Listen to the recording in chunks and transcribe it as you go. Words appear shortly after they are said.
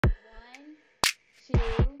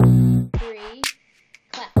2, 3,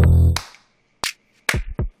 clap.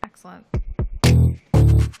 Excellent.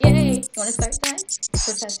 Yay! You want to start then?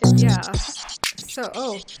 Yeah.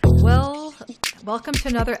 Welcome to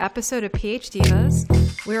another episode of PhD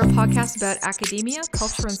Divas. We're a podcast about academia,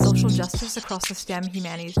 culture, and social justice across the STEM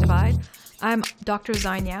humanities divide. I'm Dr.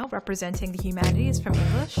 Zine Yao, representing the humanities from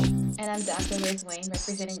English. And I'm Dr. Liz Wayne,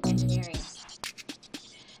 representing engineering.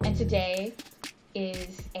 And today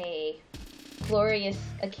is a glorious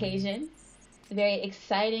occasion, a very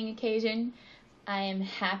exciting occasion. I am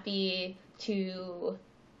happy to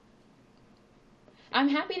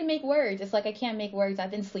make words. It's like I can't make words.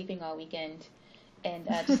 I've been sleeping all weekend and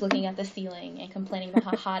just looking at the ceiling and complaining about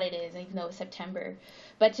how hot it is, even though it's September.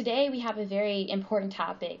 But today we have a very important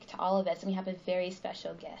topic to all of us, and we have a very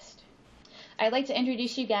special guest. I'd like to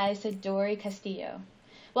introduce you guys to Dory Castillo.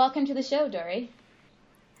 Welcome to the show, Dory.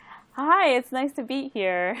 Hi, it's nice to be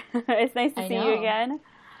here. It's nice to see you again.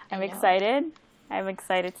 I'm excited. I'm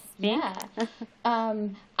excited to speak. Yeah.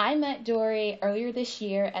 I met Dory earlier this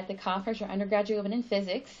year at the conference for undergraduate women in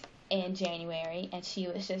physics in January, and she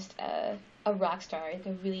was just a rock star, like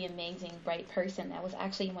a really amazing, bright person that was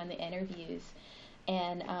actually in one of the interviews.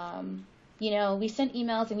 And, we sent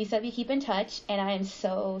emails and we said we keep in touch, and I am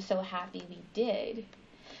so happy we did.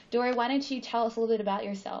 Dory, why don't you tell us a little bit about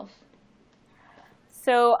yourself?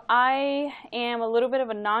 So I am a little bit of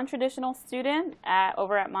a non-traditional student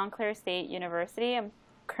over at Montclair State University. I'm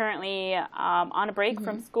currently on a break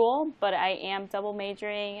from school, but I am double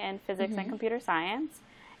majoring in physics and computer science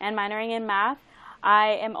and minoring in math.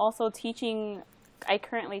 I am also teaching, I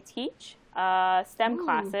currently teach STEM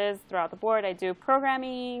classes throughout the board. I do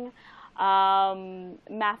programming,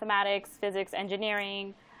 mathematics, physics,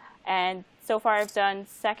 engineering, and so far I've done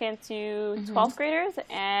 2nd to 12th graders,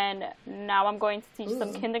 and now I'm going to teach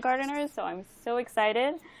some kindergarteners, so I'm so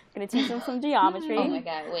excited. I'm going to teach them some geometry. Oh my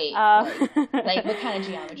god, wait. Like what kind of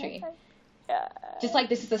geometry? Just like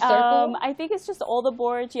this is a circle? I think it's just all the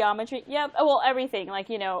board geometry. Yep, well, everything, like,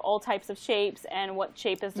 all types of shapes and what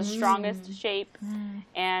shape is the strongest shape.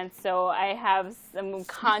 And so I'm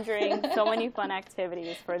conjuring so many fun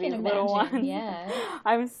activities for these little ones. Yeah.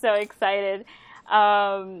 I'm so excited.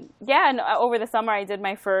 And over the summer I did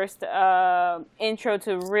my first intro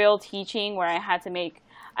to real teaching, where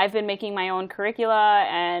I've been making my own curricula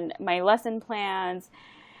and my lesson plans,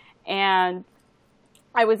 and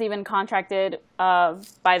I was even contracted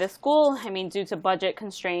by the school. I mean, due to budget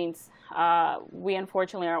constraints, we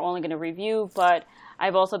unfortunately are only going to review, but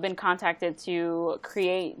I've also been contacted to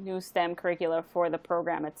create new STEM curricula for the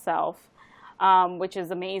program itself. Which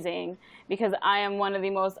is amazing, because I am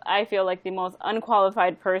I feel like the most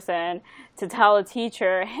unqualified person to tell a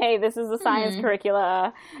teacher, hey, this is the science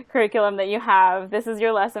curriculum that you have. This is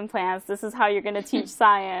your lesson plans. This is how you're going to teach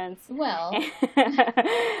science. Well.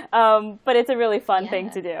 But it's a really fun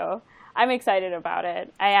thing to do. I'm excited about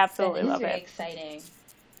it. I absolutely love it. It's very exciting.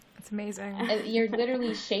 It's amazing. You're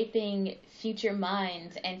literally shaping future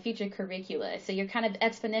minds and future curricula. So you're kind of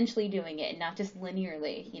exponentially doing it, not just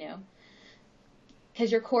linearly, Because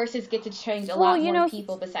your courses get to change a lot more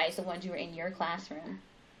people besides the ones who are in your classroom.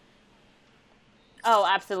 Oh,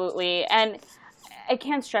 absolutely. And I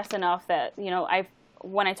can't stress enough that,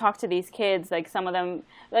 when I talk to these kids, some of them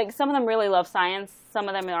really love science. Some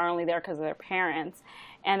of them are only there because of their parents.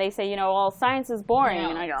 And they say, well, science is boring.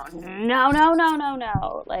 And I go,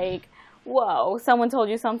 no. Like, whoa, someone told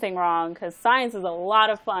you something wrong, because science is a lot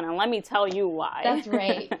of fun. And let me tell you why. That's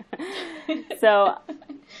right. So...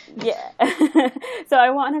 Yeah. So I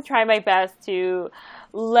want to try my best to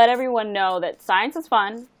let everyone know that science is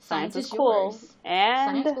fun, science is cool, yours.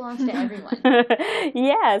 And science belongs to everyone.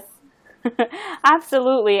 Yes.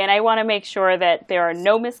 Absolutely. And I want to make sure that there are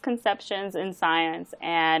no misconceptions in science,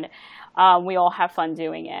 and we all have fun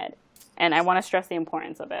doing it. And I want to stress the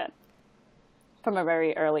importance of it from a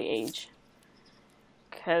very early age.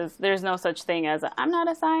 Because there's no such thing as I'm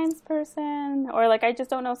not a science person, or I just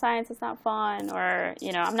don't know science, it's not fun, or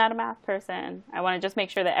I'm not a math person. I want to just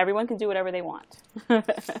make sure that everyone can do whatever they want,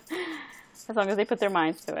 as long as they put their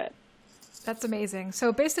minds to it. That's amazing.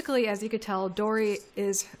 So basically, as you could tell, Dory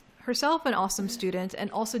is herself an awesome student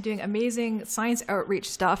and also doing amazing science outreach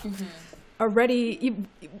stuff already,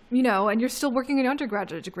 and you're still working on your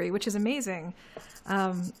undergraduate degree, which is amazing.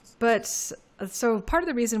 So part of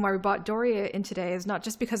the reason why we brought Dory in today is not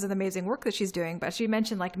just because of the amazing work that she's doing, but she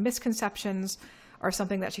mentioned misconceptions are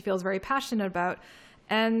something that she feels very passionate about.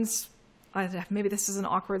 And maybe this is an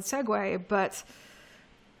awkward segue, but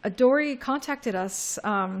Dory contacted us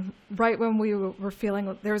right when we were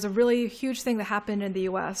feeling there was a really huge thing that happened in the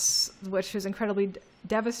U.S., which was incredibly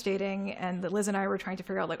devastating, and that Liz and I were trying to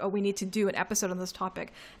figure out, like, oh, we need to do an episode on this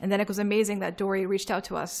topic. And then it was amazing that Dory reached out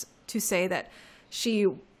to us to say that she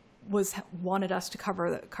wanted us to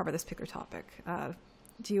cover this particular topic.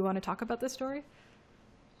 Do you want to talk about this story?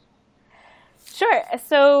 Sure.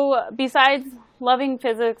 So besides loving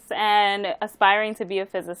physics and aspiring to be a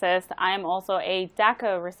physicist, I am also a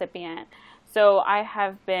DACA recipient. So I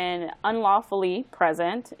have been unlawfully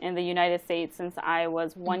present in the United States since I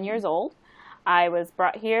was 1 year old. I was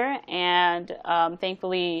brought here, and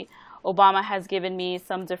thankfully Obama has given me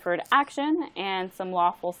some deferred action and some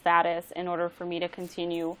lawful status in order for me to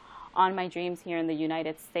continue on my dreams here in the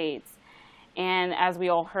United States. And as we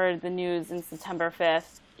all heard the news in September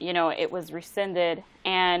 5th, it was rescinded,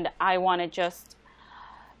 and I want to just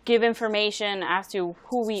give information as to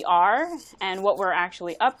who we are and what we're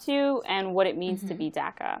actually up to and what it means to be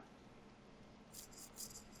DACA.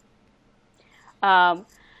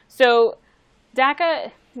 So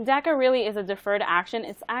DACA really is a deferred action.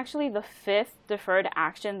 It's actually the 5th deferred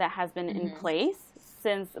action that has been in place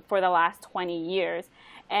for the last 20 years.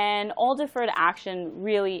 And all deferred action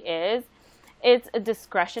really is, it's a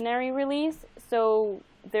discretionary release. So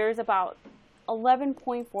there's about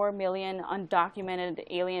 11.4 million undocumented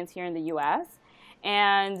aliens here in the U.S.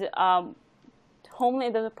 And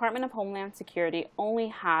the Department of Homeland Security only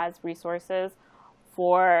has resources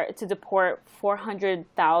to deport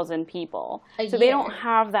 400,000 people. So they don't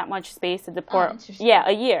have that much space to deport.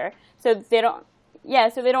 A year. So they don't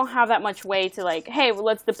have that much way to, like, hey, well,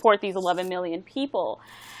 let's deport these 11 million people.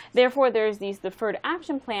 Therefore, there's these deferred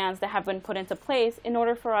action plans that have been put into place in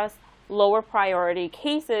order for us lower priority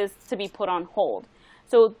cases to be put on hold.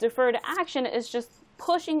 So deferred action is just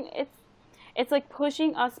pushing, it's like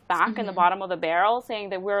pushing us back in the bottom of the barrel, saying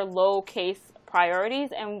that we're low case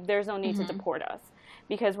priorities and there's no need to deport us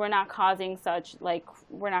because we're not causing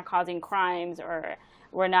crimes, or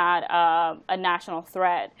we're not a national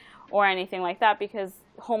threat or anything like that, because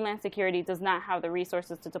Homeland Security does not have the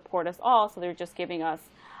resources to deport us all, so they're just giving us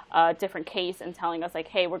a different case and telling us, like,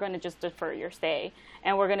 hey, we're going to just defer your stay,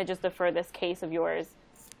 and we're going to just defer this case of yours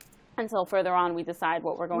until further on we decide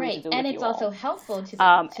what we're going to do with you all. And it's also helpful to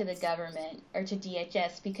the government or to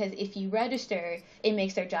DHS, because if you register, it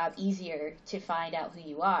makes their job easier to find out who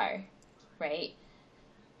you are, right?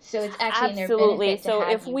 So it's actually in their benefit to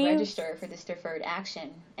have you register for this deferred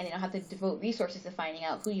action, and they don't have to devote resources to finding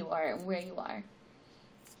out who you are and where you are.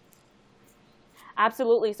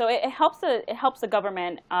 Absolutely. So it helps the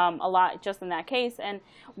government a lot just in that case. And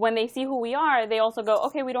when they see who we are, they also go,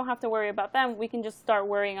 okay, we don't have to worry about them. We can just start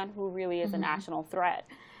worrying on who really is a national threat.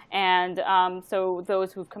 And so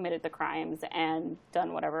those who've committed the crimes and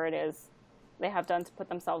done whatever it is they have done to put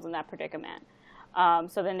themselves in that predicament.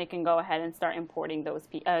 So then they can go ahead and start deporting those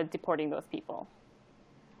people.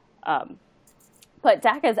 But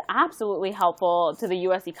DACA is absolutely helpful to the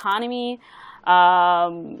U.S. economy.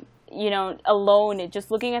 Alone,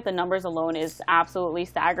 just looking at the numbers alone is absolutely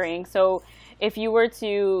staggering. So if you were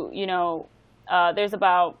to, there's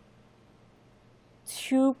about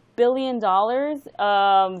 $2 billion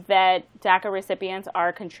that DACA recipients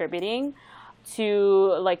are contributing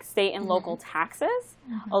to, like, state and local taxes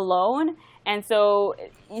alone. And so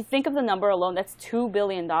you think of the number alone, that's $2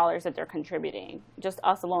 billion that they're contributing, just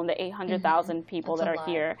us alone, the 800,000 people that are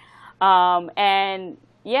here. And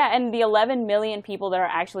the 11 million people that are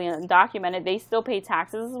actually undocumented, they still pay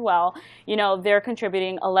taxes as well. They're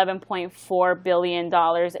contributing $11.4 billion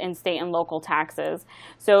in state and local taxes.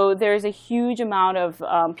 So there's a huge amount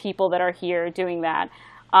of people that are here doing that.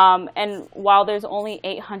 And while there's only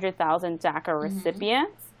 800,000 DACA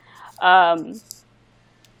recipients,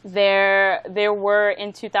 there were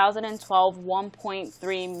in 2012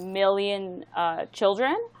 1.3 million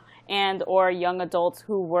children and or young adults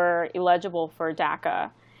who were eligible for DACA.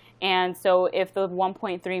 And so if the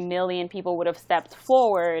 1.3 million people would have stepped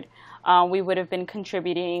forward, we would have been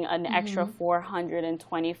contributing an extra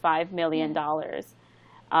 $425 million.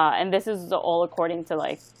 And this is all according to,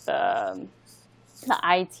 like, the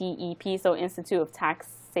ITEP, so Institute of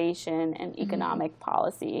Taxation and Economic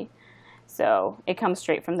Policy. So it comes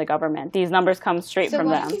straight from the government. These numbers come straight from them.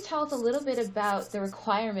 So why don't you tell us a little bit about the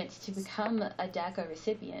requirements to become a DACA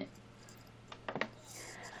recipient?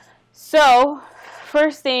 So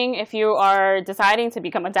first thing, if you are deciding to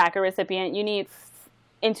become a DACA recipient,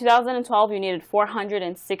 in 2012, you needed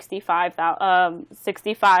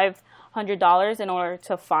 $6,500 in order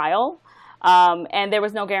to file. And there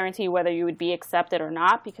was no guarantee whether you would be accepted or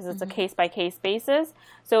not because it's a case-by-case basis.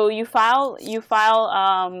 So you file,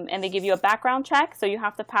 and they give you a background check. So you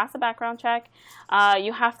have to pass a background check.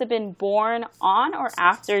 You have to have been born on or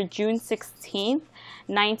after June 16th,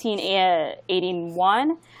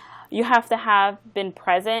 1981. You have to have been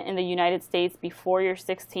present in the United States before your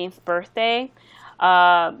 16th birthday.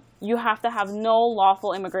 You have to have no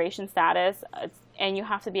lawful immigration status, and you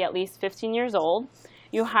have to be at least 15 years old.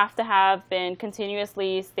 You have to have been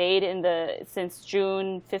continuously stayed since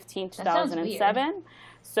June 15, 2007.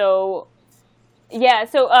 So, yeah,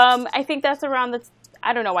 I think that's around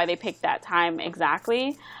I don't know why they picked that time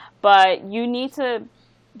exactly, but you need to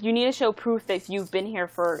show proof that you've been here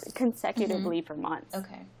consecutively for months.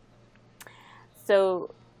 Okay.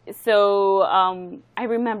 So I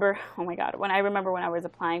remember, oh my God, when I was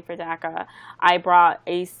applying for DACA, I brought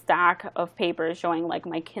a stack of papers showing like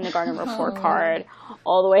my kindergarten report card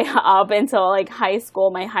all the way up until like high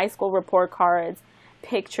school, my high school report cards,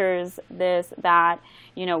 pictures, this, that.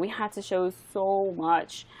 We had to show so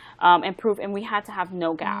much and proof, and we had to have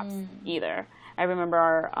no gaps either. I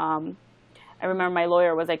remember my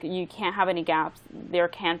lawyer was like, you can't have any gaps.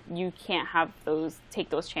 You can't take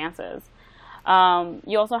those chances.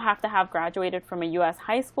 You also have to have graduated from a U.S.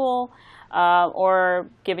 high school or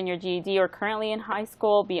given your GED or currently in high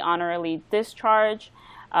school, be honorably discharged,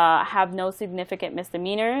 have no significant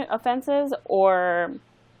misdemeanor offenses, or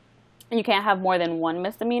you can't have more than one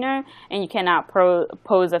misdemeanor, and you cannot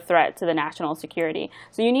pose a threat to the national security.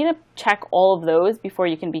 So you need to check all of those before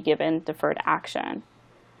you can be given deferred action.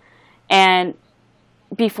 And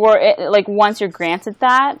once you're granted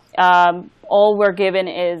that, all we're given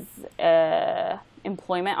is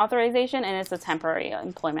employment authorization, and it's a temporary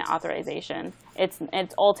employment authorization. It's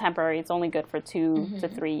all temporary. It's only good for 2 to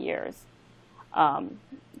 3 years.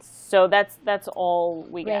 So that's all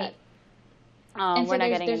we get. And we're not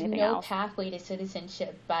getting there's anything no else. pathway to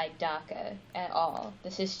citizenship by DACA at all.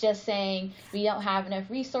 This is just saying we don't have enough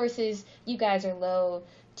resources. You guys are low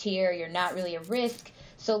tier. You're not really a risk.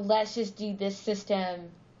 So let's just do this system,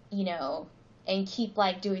 and keep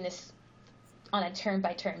doing this on a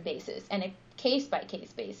term-by-term basis and a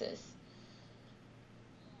case-by-case basis.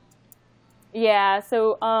 Yeah.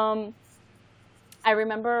 So I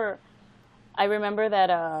remember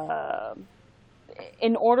that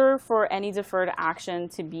in order for any deferred action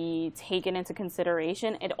to be taken into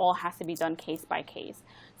consideration, it all has to be done case by case.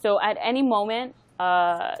 So at any moment,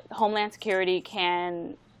 Homeland Security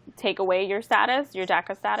can take away your status, your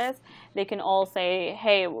DACA status. They can all say,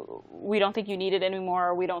 hey, we don't think you need it anymore,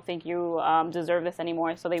 or we don't think you deserve this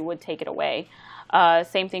anymore, so they would take it away.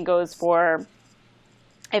 Same thing goes for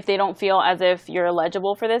if they don't feel as if you're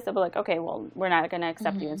eligible for this, they'll be like, okay, well, we're not going to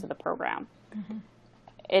accept you into the program.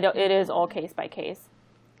 It is all case by case.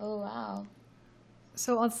 Oh, wow.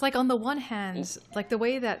 So it's like on the one hand, like the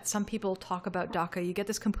way that some people talk about DACA, you get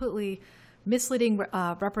this completely misleading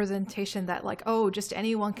representation that like, oh, just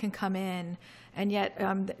anyone can come in. And yet,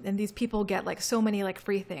 and these people get like so many like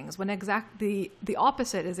free things, when the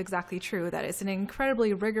opposite is exactly true, that it's an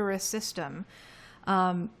incredibly rigorous system.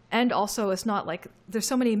 And also it's not like, there's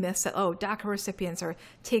so many myths that, oh, DACA recipients are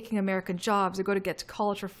taking American jobs or go to get to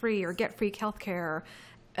college for free or get free healthcare.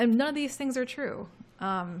 And none of these things are true.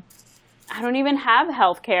 I don't even have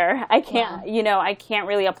healthcare. I can't, I can't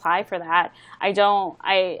really apply for that.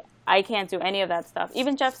 I can't do any of that stuff.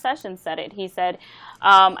 Even Jeff Sessions said it. He said,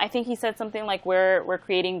 I think he said something like, we're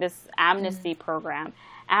creating this amnesty program.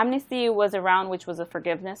 Amnesty was around, which was a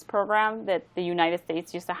forgiveness program that the United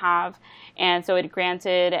States used to have. And so it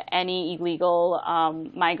granted any illegal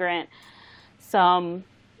migrant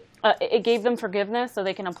it gave them forgiveness so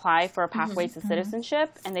they can apply for a pathway to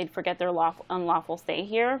citizenship, and they'd forget their unlawful stay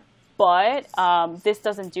here. But this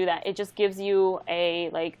doesn't do that. It just gives you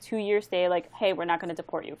a 2-year stay, like, hey, we're not going to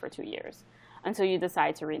deport you for 2 years until you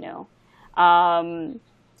decide to renew.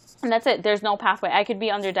 And that's it. There's no pathway. I could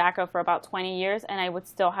be under DACA for about 20 years and I would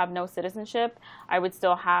still have no citizenship. I would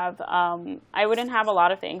still have, I wouldn't have a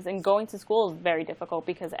lot of things. And going to school is very difficult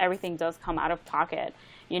because everything does come out of pocket.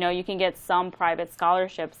 You can get some private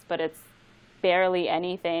scholarships, but it's barely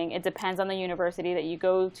anything. It depends on the university that you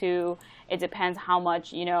go to. It depends how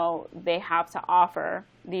much, they have to offer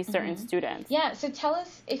these certain students. Yeah, so tell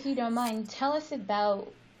us, if you don't mind, tell us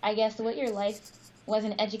about, I guess, what your life was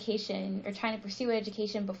in education or trying to pursue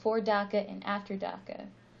education before DACA and after DACA.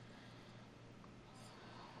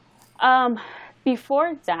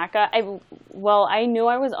 Before DACA, I knew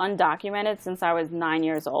I was undocumented since I was 9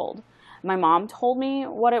 years old. My mom told me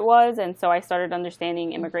what it was, and so I started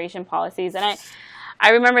understanding immigration policies. And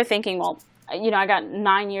I remember thinking, well, I got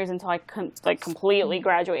 9 years until I completely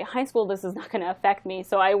graduate high school. This is not going to affect me.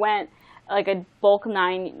 So I went like a bulk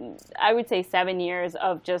 7 years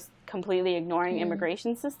of just completely ignoring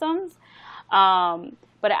immigration systems.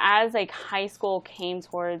 But as like high school came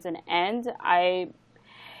towards an end,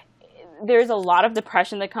 there's a lot of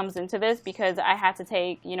depression that comes into this because I had to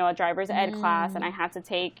take, a driver's ed class, and I had to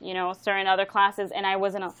take, certain other classes, and I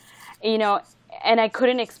wasn't, and I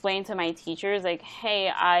couldn't explain to my teachers, like,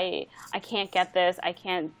 hey, I can't get this. I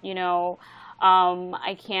can't,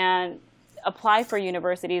 I can't apply for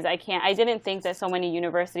universities. I didn't think that so many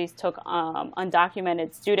universities took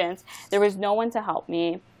undocumented students. There was no one to help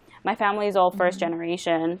me. My family is all first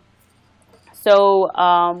generation. So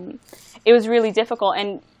it was really difficult,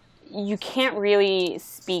 and you can't really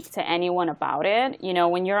speak to anyone about it.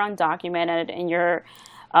 When you're undocumented and you're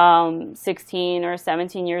 16 or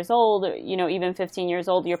 17 years old, even 15 years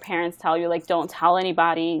old, your parents tell you, like, don't tell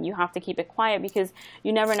anybody. You have to keep it quiet because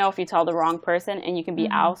you never know if you tell the wrong person and you can be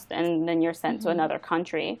ousted, and then you're sent to another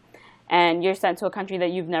country. And you're sent to a country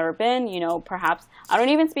that you've never been. Perhaps I don't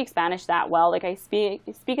even speak Spanish that well. Like, I speak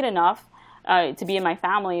it enough to be in my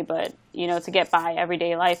family, but to get by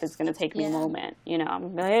everyday life is going to take me a moment.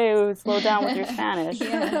 I'm like, hey, slow down with your Spanish.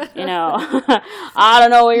 I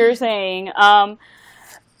don't know what you're saying.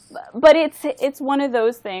 But it's one of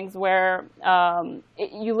those things where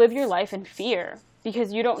you live your life in fear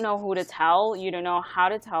because you don't know who to tell, you don't know how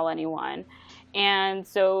to tell anyone, and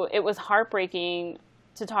so it was heartbreaking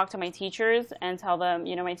to talk to my teachers and tell them.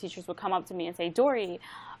 My teachers would come up to me and say, Dory,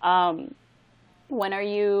 when are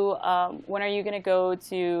you going to go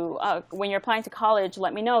to, when you're applying to college,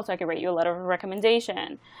 let me know so I can write you a letter of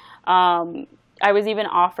recommendation. I was even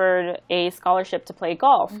offered a scholarship to play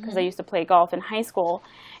golf because I used to play golf in high school,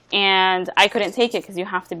 and I couldn't take it because you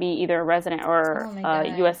have to be either a resident or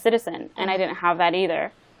a U.S. citizen, and I didn't have that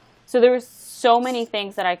either. So there was so many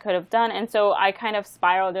things that I could have done, and so I kind of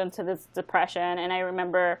spiraled into this depression, and I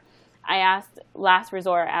remember I asked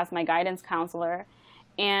my guidance counselor,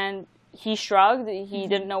 and he shrugged. He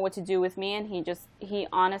didn't know what to do with me, and he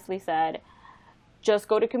honestly said, just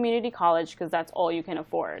go to community college because that's all you can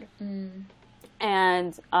afford.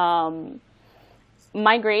 And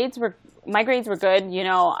my grades were good.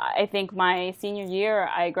 I think my senior year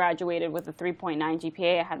I graduated with a 3.9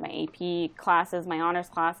 GPA. I had my AP classes, my honors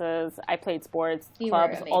classes. I played sports,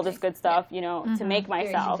 clubs, all this good stuff, to make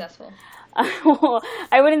myself. Very successful. Well,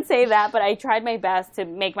 I wouldn't say that, but I tried my best to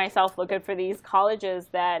make myself look good for these colleges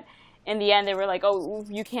that in the end they were like, oh,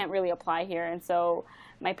 you can't really apply here. And so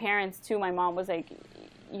my parents too, my mom was like,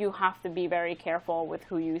 you have to be very careful with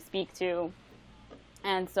who you speak to.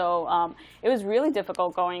 And so it was really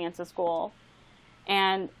difficult going into school.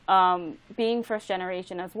 And being first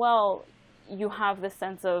generation as well, you have this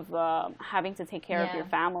sense of having to take care of your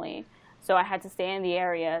family. So I had to stay in the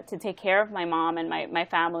area to take care of my mom and my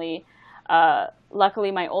family. Luckily,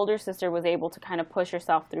 my older sister was able to kind of push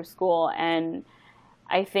herself through school. And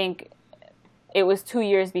I think it was 2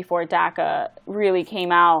 years before DACA really came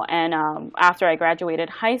out, and after I graduated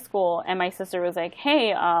high school, and my sister was like,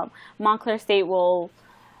 hey, Montclair State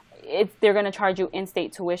they're going to charge you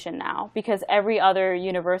in-state tuition now, because every other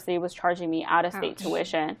university was charging me out-of-state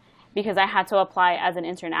tuition because I had to apply as an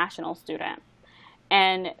international student.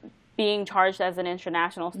 And being charged as an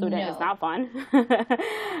international student is not fun.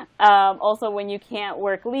 Also, when you can't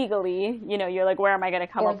work legally, you're like, where am I going to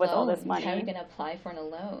come up with all this money? How are you going to apply for a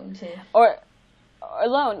loan? Or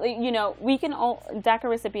loan, DACA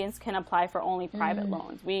recipients can apply for only private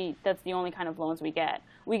loans. That's the only kind of loans we get.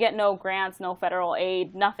 We get no grants, no federal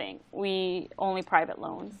aid, nothing. We only private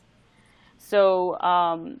loans. So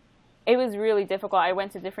it was really difficult. I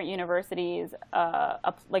went to different universities,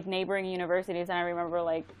 like neighboring universities, and I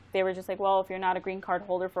remember they were just like, well, if you're not a green card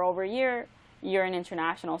holder for over a year, you're an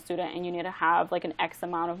international student, and you need to have like an X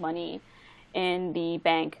amount of money in the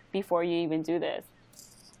bank before you even do this.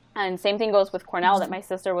 And same thing goes with Cornell, that my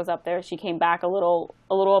sister was up there. She came back a little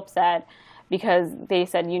upset because they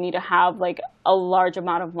said you need to have like a large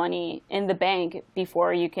amount of money in the bank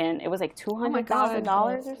before you can. It was like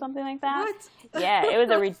 $200,000 or something like that. What? Yeah, it was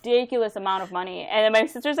a ridiculous amount of money. And then my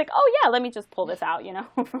sister's like, oh yeah, let me just pull this out,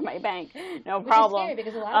 from my bank. No problem. Which is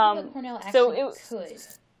scary because a lot of people at Cornell actually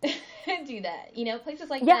could do that. Places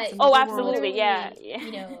like that. Oh, absolutely. Yeah.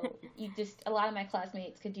 A lot of my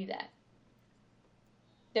classmates could do that.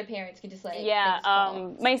 Their parents could just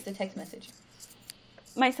the text message.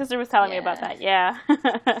 My sister was telling me about that. Yeah.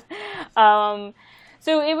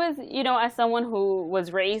 So it was, as someone who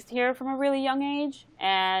was raised here from a really young age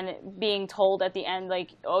and being told at the end, like,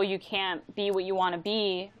 oh, you can't be what you want to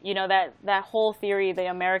be, that whole theory, the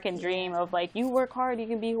American dream of like, you work hard, you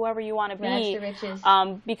can be whoever you want to be,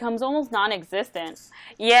 becomes almost non-existent.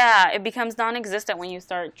 Yeah, it becomes non-existent when you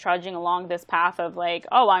start trudging along this path of like,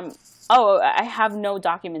 I have no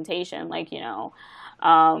documentation, like,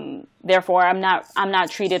 therefore I'm not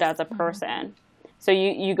treated as a person. So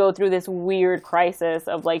you go through this weird crisis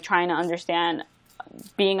of like trying to understand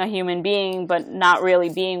being a human being, but not really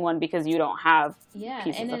being one because you don't have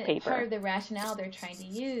pieces of paper. Part of the rationale they're trying to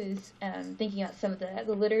use, thinking about some of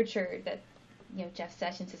the literature that Jeff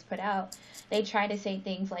Sessions has put out, they try to say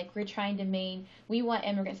things like we want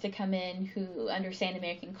immigrants to come in who understand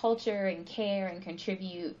American culture and care and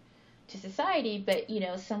contribute to society, but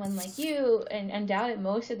someone like you, and undoubtedly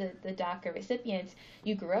most of the DACA recipients,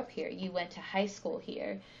 you grew up here, you went to high school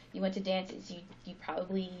here, you went to dances, you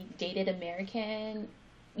probably dated American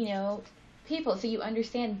people, so you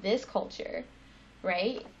understand this culture,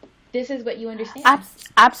 right? This is what you understand.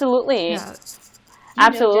 Absolutely. Yeah.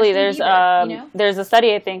 Absolutely. There's there's a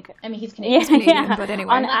study, I think. I mean, he's Canadian, but anyway.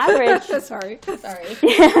 On average. Sorry.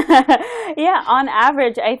 Yeah, on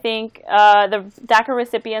average, I think the DACA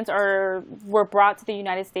recipients were brought to the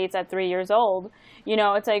United States at 3 years old.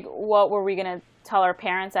 It's like, what were we going to tell our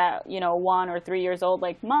parents at 1 or 3 years old?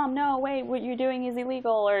 Like, Mom, no, wait, what you're doing is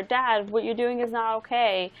illegal, or Dad, what you're doing is not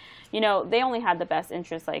okay. They only had the best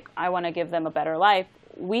interest. Like, I want to give them a better life.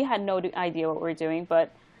 We had no idea what we were doing, but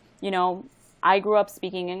I grew up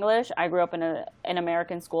speaking English. I grew up in an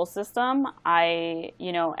American school system.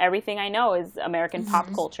 Everything I know is American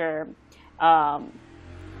pop culture.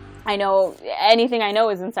 Anything I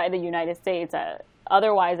know is inside the United States.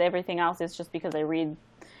 Otherwise, everything else is just because I read,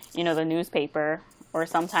 the newspaper, or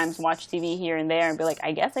sometimes watch TV here and there and be like,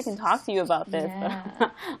 I guess I can talk to you about this.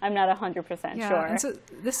 Yeah. I'm not 100% sure. And so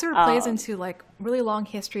this sort of plays into like really long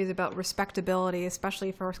histories about respectability,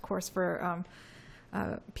 especially for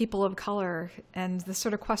people of color, and the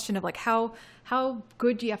sort of question of like how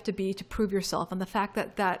good do you have to be to prove yourself, and the fact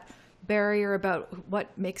that barrier about what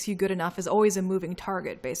makes you good enough is always a moving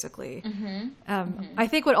target, basically. I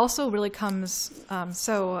think what also really comes,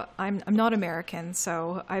 so I'm not American,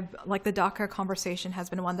 so I've like the DACA conversation has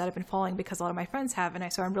been one that I've been following because a lot of my friends have,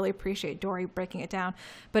 and so I really appreciate Dory breaking it down.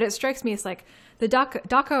 But it strikes me as like the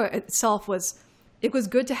DACA itself it was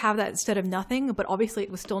good to have that instead of nothing, but obviously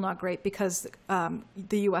it was still not great because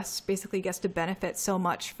the U.S. basically gets to benefit so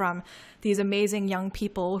much from these amazing young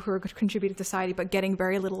people who are contributing to society, but getting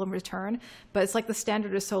very little in return. But it's like the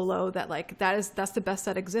standard is so low that like that's the best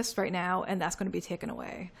that exists right now, and that's going to be taken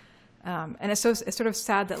away. And it's sort of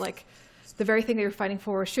sad that like the very thing that you're fighting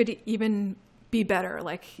for should even be better.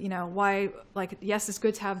 Like, why, like, yes, it's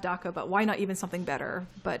good to have DACA, but why not even something better?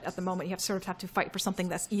 But at the moment you have to fight for something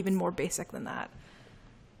that's even more basic than that.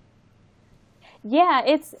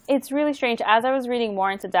 Yeah, it's really strange. As I was reading more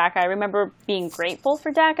into DACA, I remember being grateful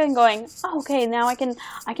for DACA and going, oh, okay, now I can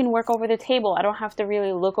work over the table. I don't have to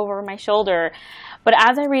really look over my shoulder. But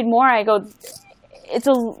as I read more, I go,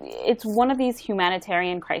 it's one of these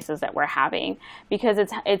humanitarian crises that we're having, because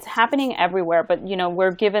it's happening everywhere. But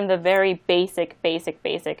we're given the very basic.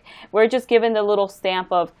 We're just given the little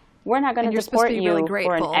stamp of, we're not going to support you really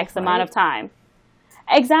for an X amount of time.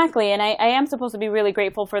 Exactly, and I am supposed to be really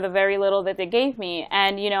grateful for the very little that they gave me.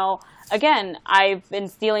 And, again, I've been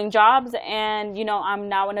stealing jobs, and, I'm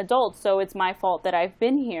now an adult, so it's my fault that I've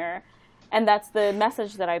been here. And that's the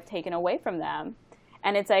message that I've taken away from them.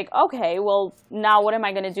 And it's like, okay, well, now what am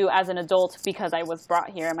I going to do as an adult because I was brought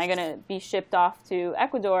here? Am I going to be shipped off to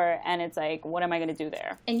Ecuador? And it's like, what am I going to do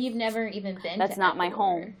there? And you've never even been That's to not Ecuador. My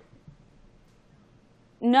home.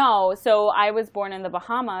 No, so I was born in the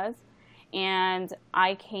Bahamas. And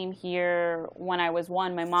I came here when I was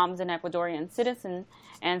 1. My mom's an Ecuadorian citizen.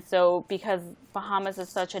 And so because Bahamas is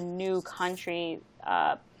such a new country,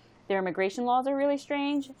 their immigration laws are really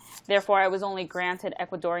strange. Therefore, I was only granted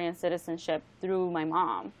Ecuadorian citizenship through my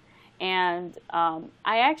mom. And I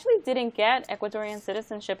actually didn't get Ecuadorian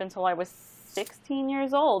citizenship until I was 16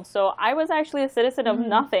 years old. So I was actually a citizen of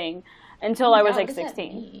nothing until I was like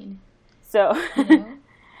 16. So...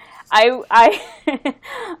 I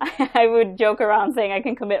would joke around saying I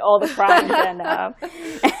can commit all the crimes and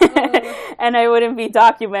and I wouldn't be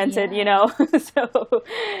documented, So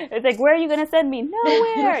it's like, where are you going to send me?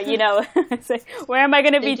 Nowhere, It's like, where am I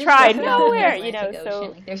going to be tried? Nowhere,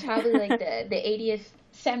 So like, there's probably like the 80th,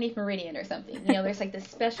 70th meridian or something. There's like the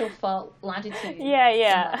special fault longitude.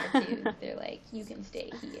 Yeah. Latitude. They're like, you can stay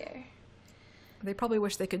here. They probably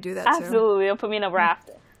wish they could do that. Absolutely, they'll put me in a raft.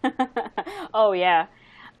 Oh yeah.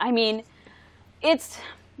 I mean, it's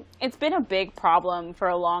been a big problem for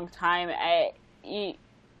a long time.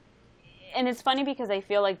 And it's funny because I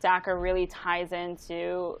feel like DACA really ties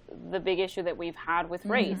into the big issue that we've had with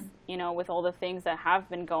race, you know, with all the things that have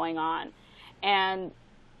been going on. And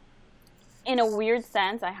in a weird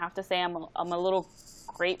sense, I have to say I'm a little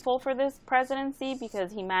grateful for this presidency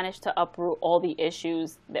because he managed to uproot all the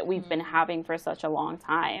issues that we've been having for such a long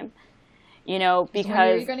time. You know,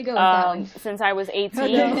 because since I was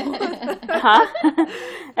 18,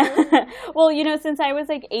 well, you know, since I was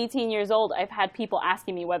like 18 years old, I've had people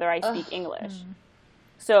asking me whether I speak English.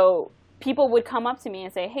 So people would come up to me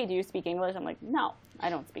and say, hey, do you speak English? I'm like, no, I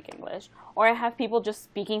don't speak English. Or I have people just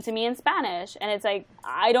speaking to me in Spanish. And it's like,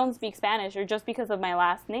 I don't speak Spanish, or just because of my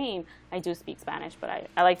last name, I do speak Spanish, but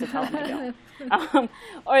I like to tell them I don't.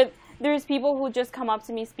 Or there's people who just come up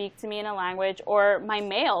to me, speak to me in a language, or my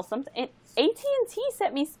mail. AT&T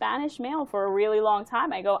sent me Spanish mail for a really long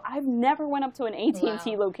time. I go, I've never went up to an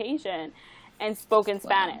AT&T location and spoken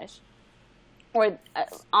Spanish. Or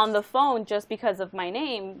on the phone, just because of my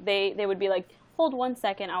name, they would be like, hold 1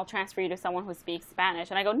 second, I'll transfer you to someone who speaks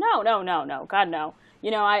Spanish. And I go, no, God, no.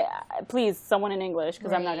 You know, I please, someone in English,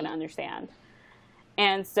 because I'm not going to understand.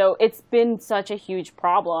 And so it's been such a huge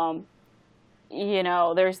problem. You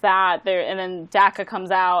know, there's that. And then DACA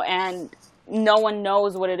comes out, and no one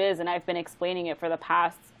knows what it is, and I've been explaining it for the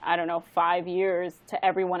past, 5 years to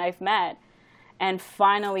everyone I've met. And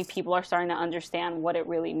finally, people are starting to understand what it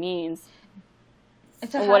really means,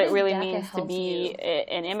 so what it really means to be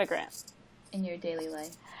an immigrant. In your daily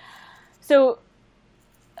life? So,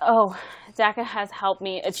 DACA has helped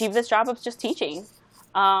me achieve this job of just teaching.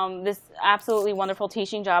 This absolutely wonderful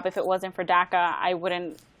teaching job. If it wasn't for DACA, I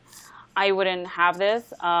wouldn't have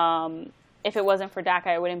this. If it wasn't for DACA,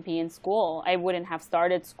 I wouldn't be in school. I wouldn't have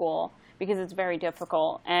started school because it's very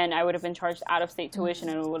difficult. And I would have been charged out-of-state tuition,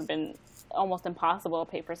 and it would have been almost impossible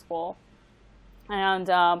to pay for school. And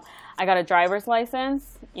I got a driver's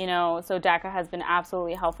license, you know, so DACA has been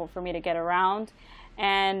absolutely helpful for me to get around.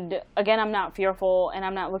 And again, I'm not fearful, and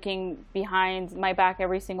I'm not looking behind my back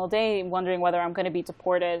every single day wondering whether I'm going to be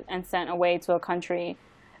deported and sent away to a country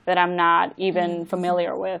that I'm not even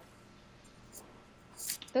familiar with.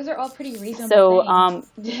 Those are all pretty reasonable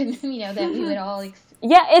things, you know, that we would all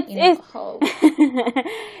hope.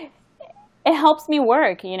 It helps me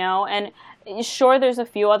work, you know, and sure, there's a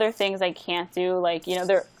few other things I can't do. Like, you know,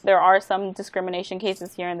 there are some discrimination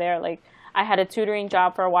cases here and there. Like, I had a tutoring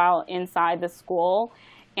job for a while inside the school,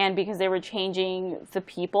 and because they were changing the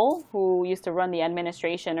people who used to run the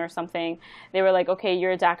administration or something, they were like, okay,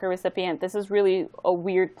 you're a DACA recipient. This is really a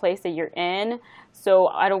weird place that you're in. So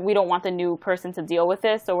we don't want the new person to deal with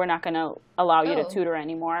this. So we're not going to allow you to tutor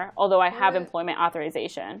anymore. Although I have employment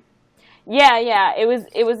authorization. Yeah. It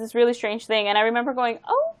was this really strange thing. And I remember going,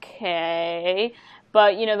 okay.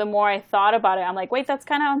 But, you know, the more I thought about it, I'm like, wait, that's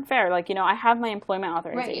kind of unfair. Like, you know, I have my employment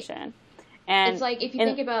authorization. Right. And it's like, if you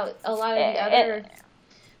think about a lot of the other,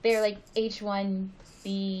 they're like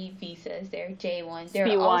H-1B visas, they're J-1, there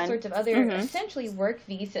are all sorts of other essentially work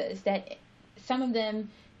visas that some of them,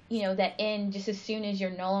 you know, that end just as soon as you're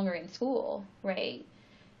no longer in school, right?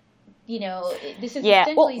 You know, this is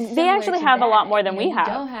essentially they actually have a lot more than we have.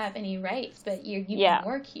 You don't have any rights, but you can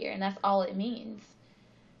work here, and that's all it means.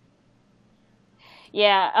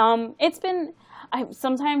 Yeah, it's been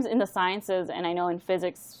sometimes in the sciences, and I know in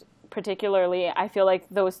physics particularly, I feel like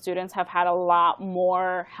those students have had a lot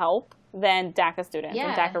more help than DACA students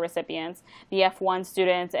and DACA recipients, the F1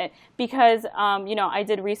 students, because, you know, I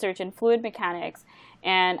did research in fluid mechanics,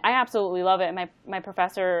 and I absolutely love it. My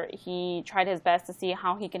professor, he tried his best to see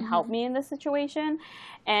how he can help me in this situation.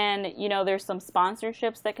 And, you know, there's some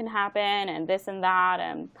sponsorships that can happen and this and that,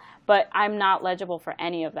 but I'm not legible for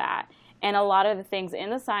any of that. And a lot of the things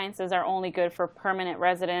in the sciences are only good for permanent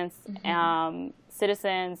residents,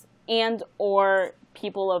 citizens, and or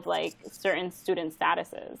people of like certain student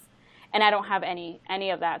statuses. And I don't have any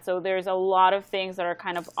of that. So there's a lot of things that are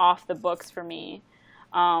kind of off the books for me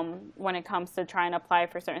when it comes to trying to apply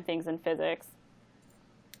for certain things in physics.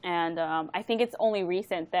 And I think it's only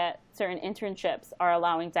recent that certain internships are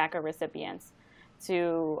allowing DACA recipients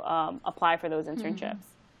to apply for those internships.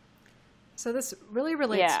 So this really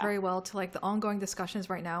relates very well to like the ongoing discussions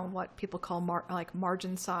right now on what people call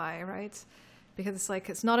margin sci, right? Because it's like,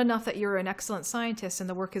 it's not enough that you're an excellent scientist and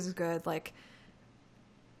the work is good, like,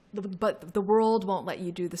 but the world won't let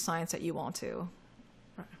you do the science that you want to.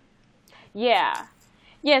 Yeah.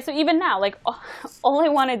 Yeah, so even now, like, all I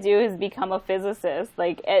want to do is become a physicist.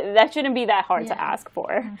 Like, that shouldn't be that hard to ask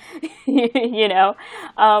for, you know?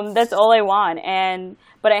 That's all I want.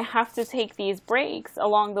 But I have to take these breaks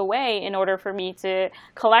along the way in order for me to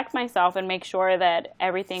collect myself and make sure that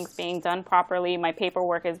everything's being done properly, my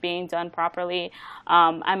paperwork is being done properly.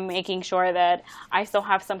 I'm making sure that I still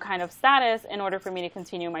have some kind of status in order for me to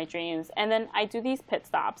continue my dreams. And then I do these pit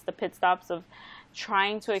stops, the pit stops of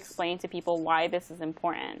trying to explain to people why this is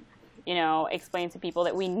important, you know, explain to people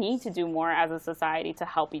that we need to do more as a society to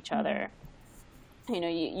help each other. You know,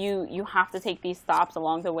 you have to take these stops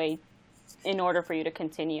along the way in order for you to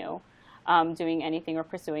continue doing anything or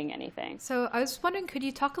pursuing anything. So I was wondering, could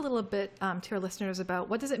you talk a little bit to your listeners about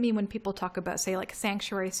what does it mean when people talk about, say, like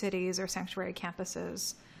sanctuary cities or sanctuary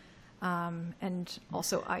campuses, and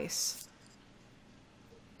also ICE?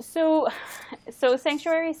 So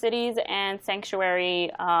sanctuary cities and sanctuary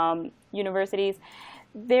universities,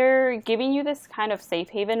 they're giving you this kind of safe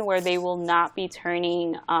haven where they will not be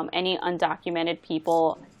turning any undocumented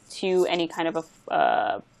people to any kind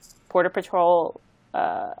of Border Patrol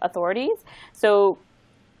authorities. So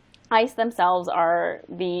ICE themselves are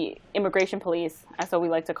the immigration police, that's what we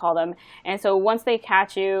like to call them. And so once they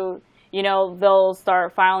catch you, you know, they'll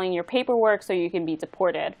start filing your paperwork so you can be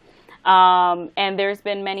deported. And there's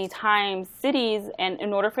been many times cities, and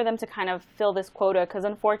in order for them to kind of fill this quota, because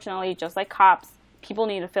unfortunately, just like cops, people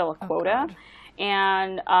need to fill a quota.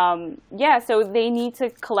 And so they need to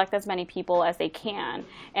collect as many people as they can.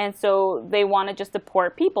 And so they want to just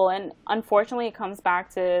deport people. And unfortunately, it comes back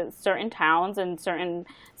to certain towns and certain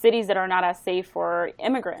cities that are not as safe for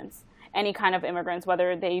immigrants, any kind of immigrants,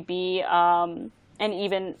 whether they be and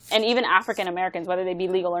even African Americans, whether they be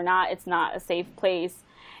legal or not, it's not a safe place.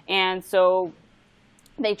 And so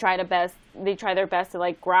they try their best to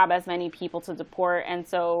like grab as many people to deport. And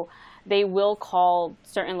so they will call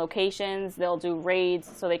certain locations, they'll do raids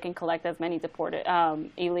so they can collect as many deported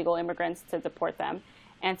illegal immigrants to deport them.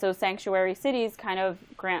 And so sanctuary cities kind of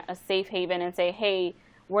grant a safe haven and say, hey,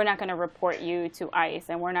 we're not going to report you to ICE,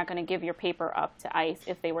 and we're not going to give your paper up to ICE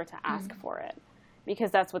if they were to ask for it. Because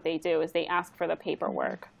that's what they do, is they ask for the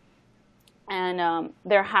paperwork. And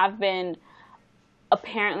there have been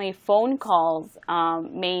apparently phone calls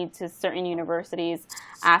made to certain universities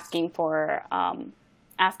asking for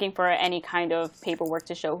any kind of paperwork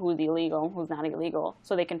to show who's illegal and who's not illegal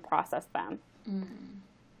so they can process them,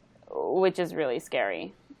 which is really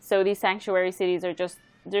scary. So these sanctuary cities are just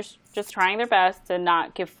trying their best to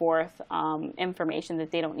not give forth information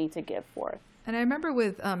that they don't need to give forth. And I remember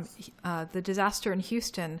with the disaster in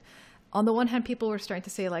Houston, on the one hand, people were starting to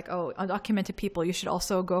say, like, oh, undocumented people, you should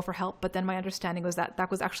also go for help. But then my understanding was that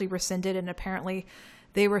that was actually rescinded. And apparently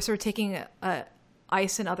they were sort of taking,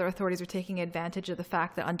 ICE and other authorities were taking advantage of the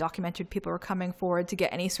fact that undocumented people were coming forward to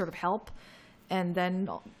get any sort of help. And then,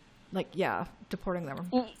 deporting them.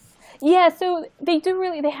 Yeah, so they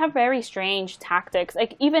have very strange tactics.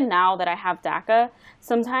 Like, even now that I have DACA,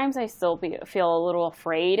 sometimes I still feel a little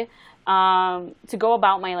afraid to go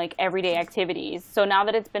about my like everyday activities. So now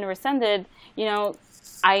that it's been rescinded, you know,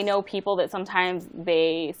 I know people that sometimes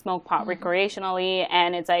they smoke pot recreationally,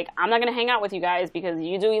 and it's like, I'm not going to hang out with you guys because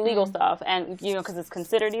you do illegal stuff, and you know, because it's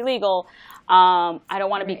considered illegal. I don't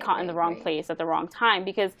want to be caught in the wrong place at the wrong time,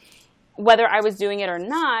 because whether I was doing it or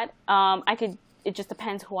not, it just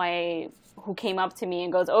depends who came up to me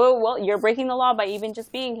and goes, oh, well, you're breaking the law by even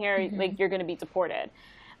just being here, like you're going to be deported.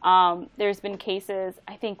 There's been cases,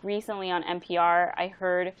 I think recently on NPR, I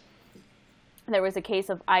heard there was a case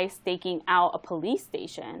of ICE staking out a police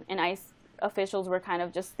station, and ICE officials were kind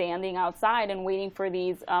of just standing outside and waiting for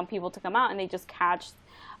these people to come out, and they just catch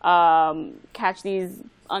these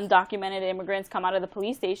undocumented immigrants come out of the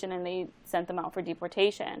police station, and they sent them out for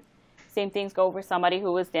deportation. Same things go for somebody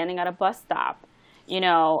who was standing at a bus stop, you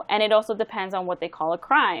know, and it also depends on what they call a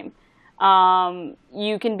crime.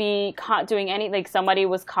 You can be caught doing like somebody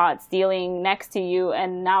was caught stealing next to you,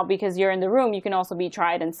 and now because you're in the room, you can also be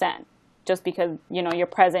tried and sent just because, you know, you're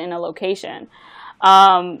present in a location.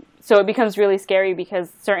 So it becomes really scary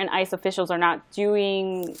because certain ICE officials are not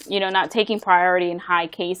taking priority in high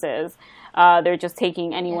cases. They're just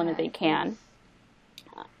taking anyone that they can.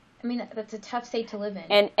 I mean, that's a tough state to live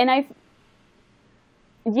in. I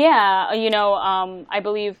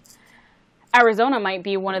believe Arizona might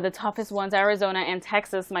be one of the toughest ones. Arizona and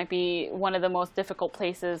Texas might be one of the most difficult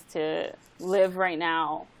places to live right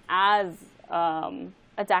now as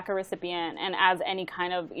a DACA recipient and as any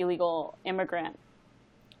kind of illegal immigrant.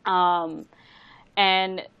 And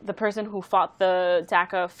the person who fought the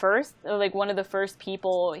DACA first, like one of the first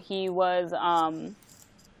people, he's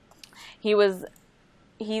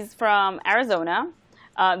from Arizona.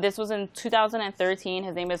 This was in 2013.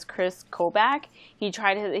 His name is Chris Kobach.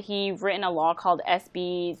 He written a law called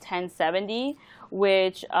SB 1070,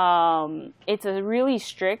 which it's a really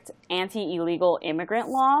strict anti-illegal immigrant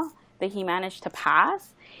law that he managed to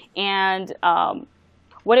pass. And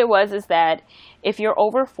what it was is that if you're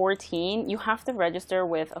over 14, you have to register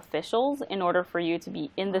with officials in order for you to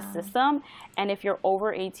be in the system. And if you're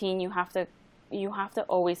over 18, you have to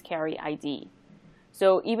always carry ID.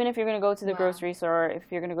 So even if you're going to go to the grocery store, if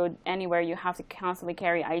you're going to go anywhere, you have to constantly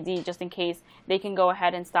carry ID just in case they can go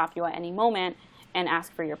ahead and stop you at any moment and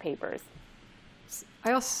ask for your papers.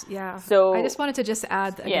 So I just wanted to just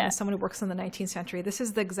add, again, as someone who works in the 19th century, this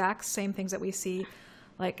is the exact same things that we see,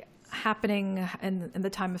 like, happening in the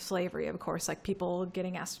time of slavery, of course, like people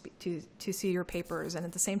getting asked to see your papers. And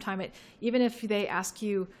at the same time, even if they ask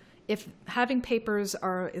you, if having papers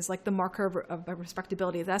is like the marker of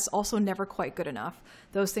respectability, that's also never quite good enough.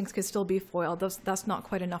 Those things could still be foiled. That's not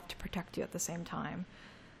quite enough to protect you at the same time.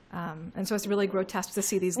 And so it's really grotesque to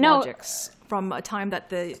see these logics from a time that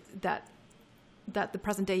the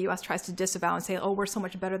present day U.S. tries to disavow and say, oh, we're so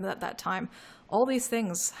much better than at that time. All these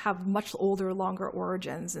things have much older, longer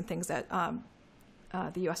origins and things that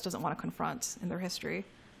the U.S. doesn't want to confront in their history.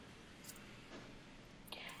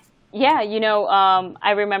 Yeah,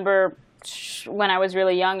 I remember when I was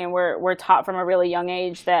really young, and we're taught from a really young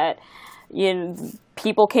age that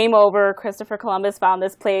people came over, Christopher Columbus found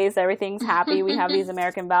this place, everything's happy, we have these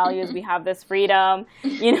American values, we have this freedom,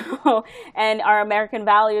 and our American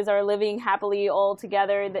values are living happily all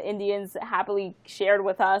together. The Indians happily shared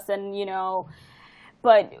with us, and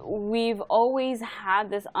but we've always had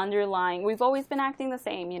this underlying, we've always been acting the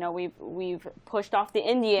same. We've pushed off the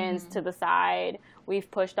Indians to the side. We've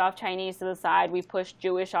pushed off Chinese to the side. We've pushed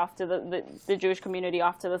Jewish off to the Jewish community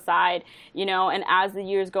off to the side, and as the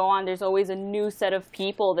years go on, there's always a new set of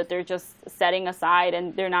people that they're just setting aside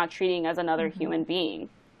and they're not treating as another human being.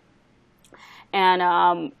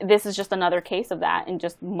 And this is just another case of that in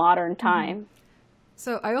just modern time.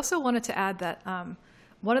 So I also wanted to add that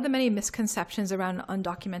one of the many misconceptions around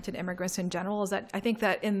undocumented immigrants in general is that I think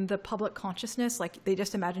that in the public consciousness, like they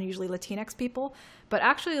just imagine usually Latinx people, but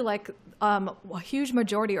actually like a huge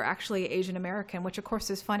majority are actually Asian American, which of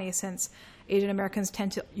course is funny since Asian Americans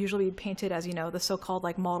tend to usually be painted as, the so-called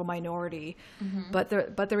like model minority. But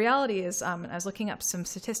the reality is, I was looking up some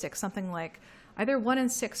statistics, something like either 1 in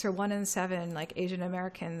 6 or 1 in 7 like Asian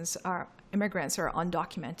Americans immigrants are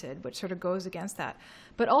undocumented, which sort of goes against that.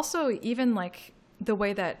 But also even like the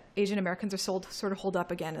way that Asian Americans are sort of hold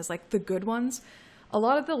up again as like the good ones. A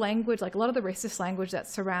lot of the language, like a lot of the racist language that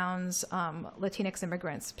surrounds Latinx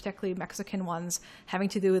immigrants, particularly Mexican ones, having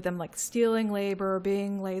to do with them like stealing labor,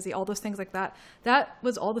 being lazy, all those things like that, that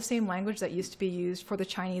was all the same language that used to be used for the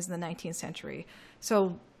Chinese in the 19th century.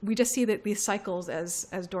 So we just see that these cycles, as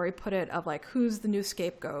Dory put it, of like who's the new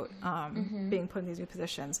scapegoat being put in these new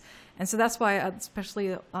positions. And so that's why I'd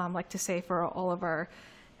especially like to say for all of our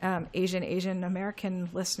Asian American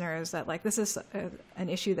listeners that like this is an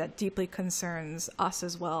issue that deeply concerns us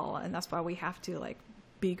as well, and that's why we have to like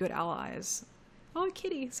be good allies. Oh,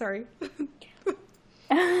 kitty, sorry.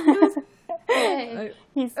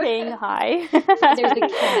 He's saying hi. There's a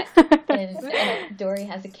cat, and Dory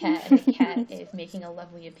has a cat, and the cat is making a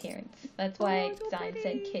lovely appearance. That's why Zion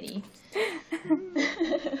said kitty.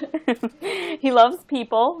 He loves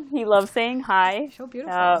people. He loves saying hi. So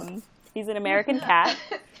beautiful. He's an American cat,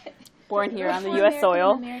 born here on the U.S.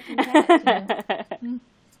 soil. American cat,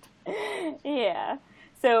 Yeah.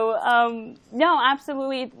 So, no,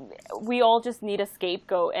 absolutely. We all just need a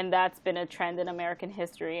scapegoat, and that's been a trend in American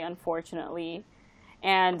history, unfortunately.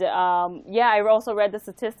 And, I also read the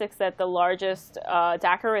statistics that the largest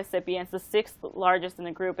DACA recipients, the 6th largest in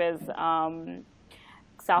the group, is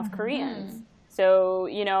South Koreans. So,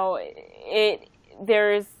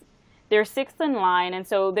 they're 6th in line, and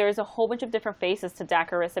so there's a whole bunch of different faces to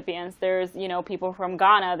DACA recipients. There's, people from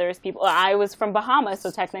Ghana. There's people. I was from Bahamas,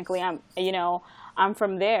 so technically I'm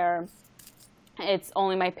from there. It's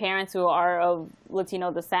only my parents who are of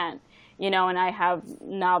Latino descent, and I have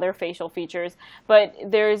now their facial features. But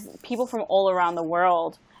there's people from all around the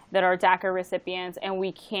world that are DACA recipients, and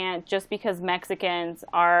we can't, just because Mexicans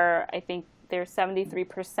are, I think they're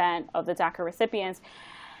 73% of the DACA recipients,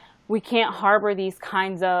 we can't harbor these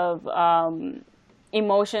kinds of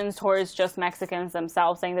emotions towards just Mexicans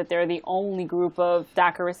themselves, saying that they're the only group of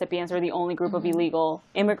DACA recipients or the only group of illegal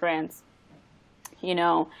immigrants,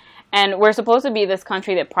 And we're supposed to be this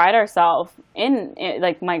country that pride ourselves in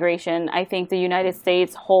like migration. I think the United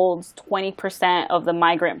States holds 20% of the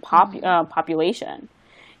migrant population,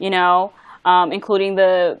 including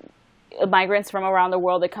the migrants from around the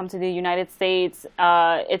world that come to the United States.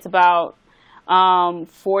 It's about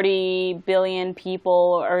 40 billion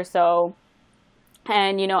people or so.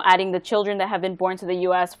 And, adding the children that have been born to the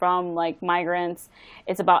U.S. from like migrants,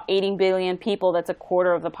 it's about 80 billion people. That's a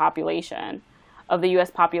quarter of the population of the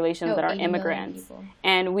U.S. population that are immigrants.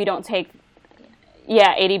 And we don't take,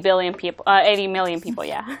 80 billion people, 80 million people,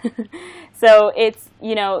 yeah. So it's,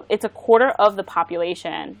 it's a quarter of the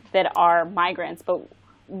population that are migrants, but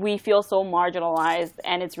we feel so marginalized,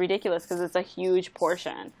 and it's ridiculous because it's a huge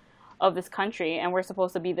portion of this country, and we're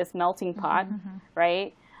supposed to be this melting pot,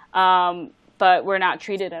 right? But we're not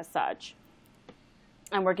treated as such,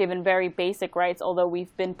 and we're given very basic rights, although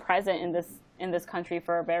we've been present in this country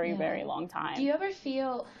for a very, very long time. Do you ever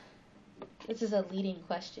feel, this is a leading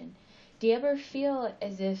question, do you ever feel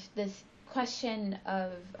as if this question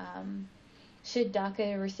of should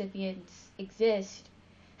DACA recipients exist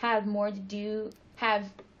have more to do,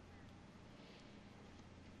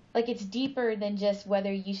 like it's deeper than just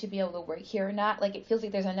whether you should be able to work here or not? Like it feels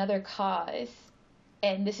like there's another cause,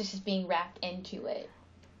 and this is just being wrapped into it.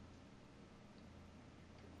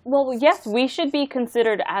 Well, yes, we should be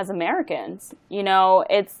considered as Americans.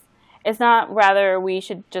 It's not rather we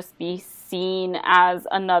should just be seen as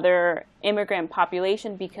another immigrant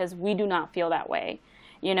population, because we do not feel that way.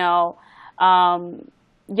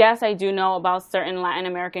 Yes, I do know about certain Latin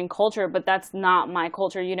American culture, but that's not my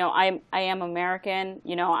culture. I am American.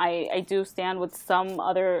 I do stand with some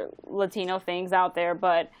other Latino things out there,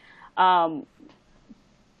 but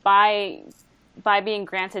by being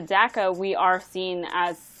granted DACA, we are seen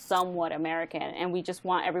as somewhat American, and we just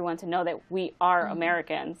want everyone to know that we are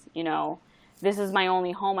Americans. This is my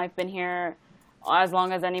only home. I've been here as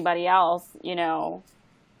long as anybody else, and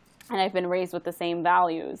I've been raised with the same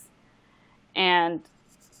values. And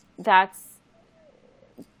DACA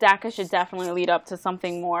should definitely lead up to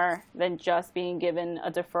something more than just being given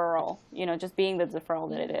a deferral, just being the deferral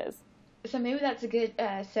that it is. So maybe that's a good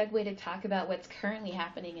segue to talk about what's currently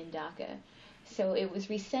happening in DACA. So it was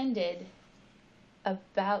rescinded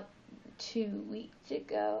about 2 weeks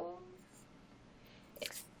ago.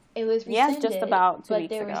 It was rescinded, just about 2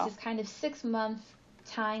 weeks ago. But there was this kind of 6-month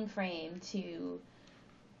time frame to,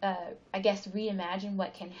 I guess, reimagine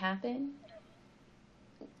what can happen.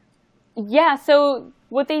 Yeah, so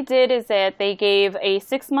what they did is that they gave a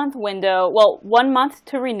 6-month window, 1 month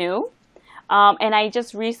to renew. And I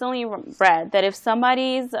just recently read that if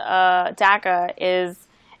somebody's DACA is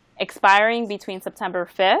expiring between September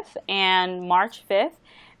 5th and March 5th,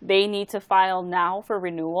 they need to file now for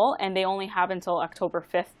renewal, and they only have until October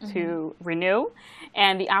 5th to renew.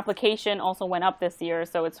 And the application also went up this year,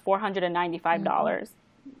 so it's $495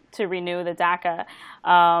 to renew the DACA,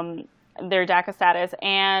 their DACA status.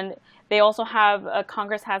 And they also have,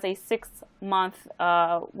 Congress has a 6-month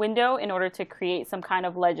window in order to create some kind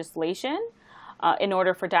of legislation in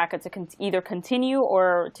order for DACA to either continue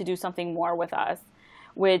or to do something more with us,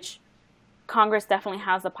 which Congress definitely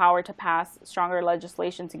has the power to pass stronger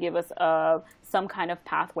legislation to give us some kind of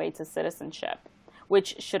pathway to citizenship,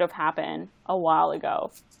 which should have happened a while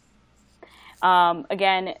ago.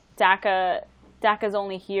 Again, DACA is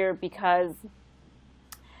only here because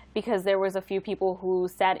there was a few people who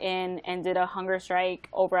sat in and did a hunger strike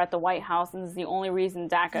over at the White House, and this is the only reason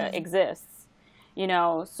DACA exists.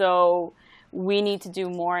 So we need to do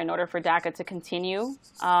more in order for DACA to continue,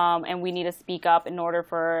 and we need to speak up in order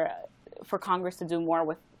for Congress to do more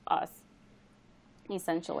with us,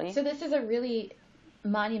 essentially. So this is a really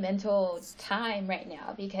monumental time right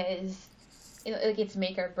now, because it's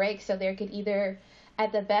make or break. So there could either,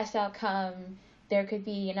 at the best outcome, there could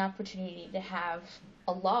be an opportunity to have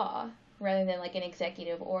a law rather than like an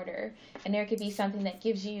executive order, and there could be something that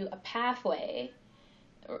gives you a pathway,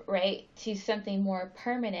 right, to something more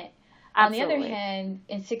permanent. Absolutely. On the other hand,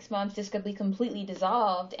 in 6 months, this could be completely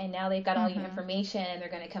dissolved, and now they've got all your information, and they're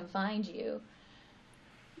going to come find you.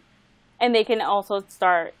 And they can also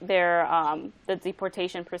start their the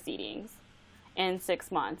deportation proceedings in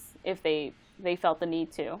 6 months if they felt the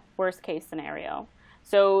need to. Worst case scenario.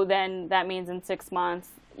 So then that means in 6 months,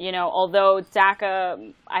 although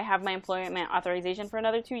DACA, I have my employment authorization for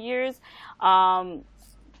another 2 years.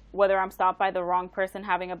 Whether I'm stopped by the wrong person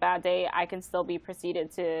having a bad day, I can still be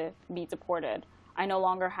proceeded to be deported. I no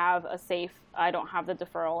longer have I don't have the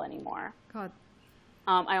deferral anymore. God.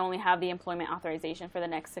 I only have the employment authorization for the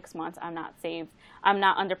next 6 months. I'm not saved. I'm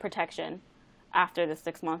not under protection after the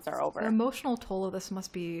 6 months are over. The emotional toll of this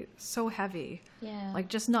must be so heavy. Yeah. Like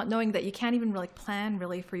just not knowing that you can't even really plan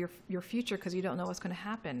really for your future because you don't know what's going to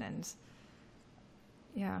happen. And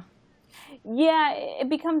yeah. Yeah, it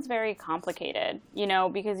becomes very complicated,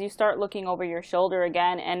 because you start looking over your shoulder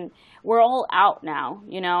again, and we're all out now,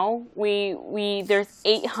 there's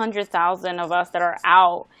 800,000 of us that are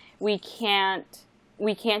out. We can't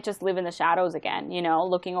just live in the shadows again,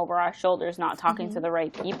 looking over our shoulders, not talking to the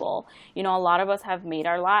right people. A lot of us have made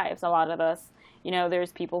our lives. A lot of us,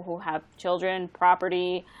 there's people who have children,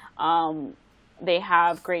 property, they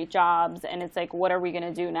have great jobs, and it's like, what are we going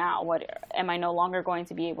to do now? What am I no longer going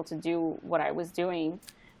to be able to do what I was doing,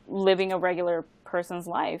 living a regular person's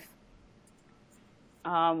life?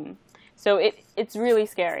 So it's really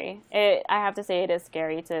scary. I have to say, it is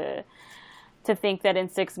scary to think that in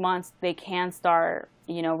 6 months they can start,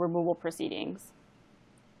 removal proceedings,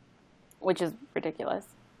 which is ridiculous.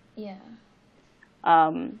 Yeah.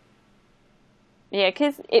 Yeah,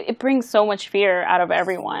 because it brings so much fear out of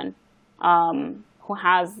everyone who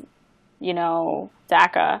has,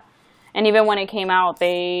 DACA. And even when it came out,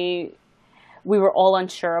 we were all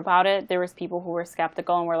unsure about it. There was people who were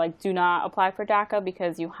skeptical and were like, do not apply for DACA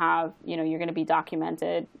because you have, you're going to be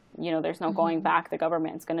documented. There's no going back. The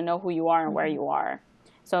government's going to know who you are and where you are.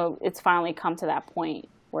 So it's finally come to that point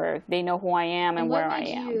where they know who I am and where I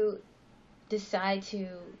am. What made you decide to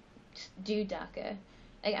do DACA?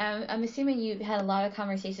 Like, I'm assuming you had a lot of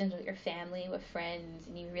conversations with your family, with friends,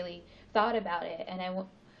 and you really thought about it. And I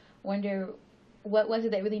wonder, what was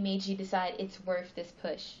it that really made you decide it's worth this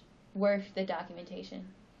push, worth the documentation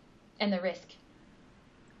and the risk?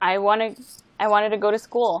 I wanted to go to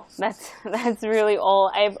school. That's really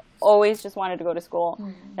all. I've always just wanted to go to school.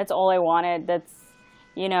 That's all I wanted. That's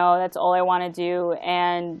all I want to do.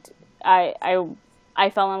 And I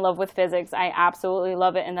fell in love with physics. I absolutely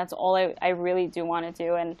love it, and that's all I really do want to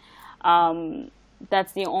do. And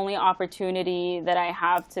that's the only opportunity that I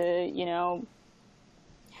have to,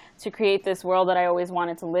 to create this world that I always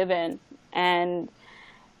wanted to live in. And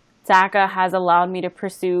DACA has allowed me to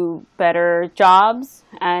pursue better jobs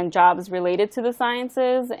and jobs related to the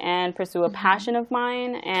sciences and pursue a passion of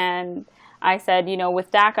mine. And I said,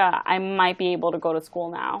 with DACA, I might be able to go to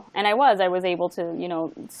school now. And I was able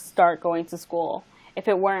to, start going to school. If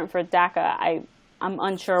it weren't for DACA, I'm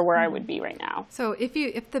unsure where I would be right now. So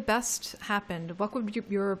if the best happened, what would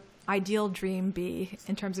your ideal dream be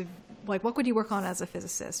in terms of, like, what would you work on as a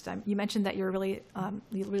physicist? You mentioned that you really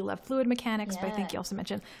love fluid mechanics, but I think you also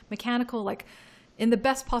mentioned mechanical. Like, in the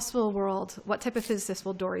best possible world, what type of physicist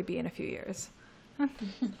will Dory be in a few years?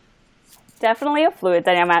 Definitely a fluid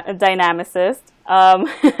dynamicist.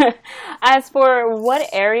 As for what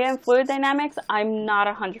area in fluid dynamics, I'm not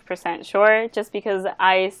 100% sure, just because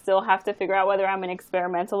I still have to figure out whether I'm an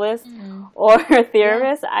experimentalist or a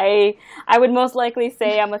theorist. Yeah. I would most likely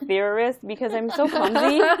say I'm a theorist because I'm so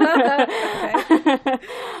clumsy.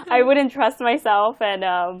 I wouldn't trust myself,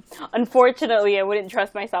 and unfortunately, I wouldn't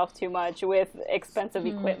trust myself too much with expensive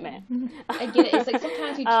equipment. I get it. It's like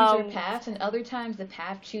sometimes we choose our paths, and other times the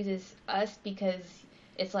path chooses us because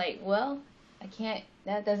it's like, well, I can't,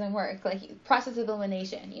 that doesn't work. Like, process of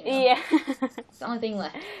elimination, Yeah. It's the only thing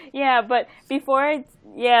left. Yeah, but before I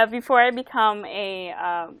become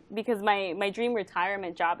because my dream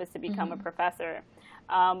retirement job is to become a professor,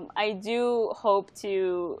 I do hope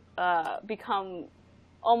to become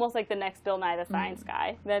almost like the next Bill Nye the Science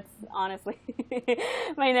Guy. That's honestly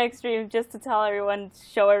my next dream, just to show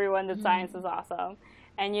everyone that science is awesome.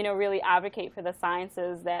 And, really advocate for the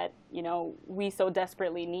sciences that, we so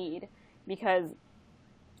desperately need. Because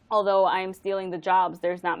although I'm stealing the jobs,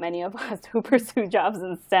 there's not many of us who pursue jobs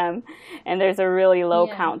in STEM, and there's a really low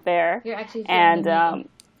count there. You're actually and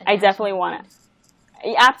I definitely want to.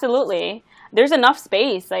 Absolutely, there's enough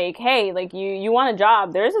space. Like, hey, like you want a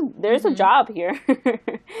job? There's a job here.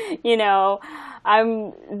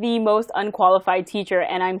 I'm the most unqualified teacher,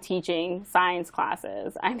 and I'm teaching science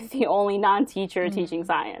classes. I'm the only non-teacher teaching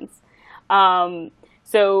science.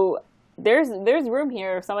 So there's room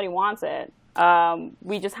here if somebody wants it.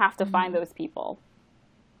 We just have to find those people.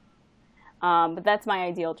 But that's my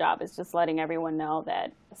ideal job, is just letting everyone know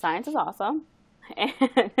that science is awesome,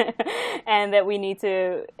 and that we need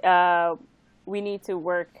to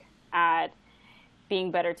work at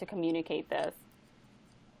being better to communicate this.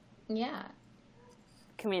 Yeah.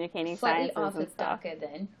 Communicating slightly sciences off and of stuff. DACA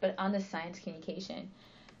then, but on the science communication,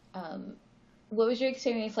 what was your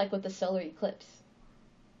experience like with the solar eclipse?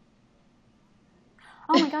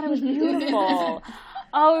 Oh my God, it was beautiful.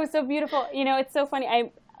 Oh, it was so beautiful. It's so funny.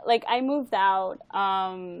 I moved out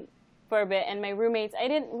for a bit, and my roommates, I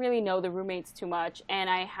didn't really know the roommates too much, and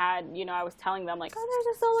I had, I was telling them, like, oh,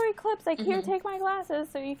 there's a solar eclipse. Like, here, take my glasses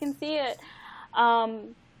so you can see it.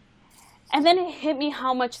 And then it hit me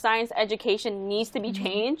how much science education needs to be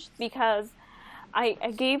changed, because I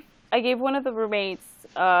gave gave one of the roommates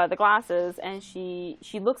the glasses, and she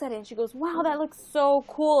looks at it and she goes, "Wow, that looks so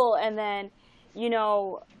cool." And then,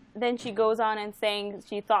 then she goes on and saying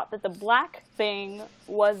she thought that the black thing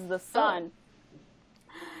was the sun.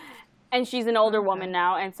 And she's an older woman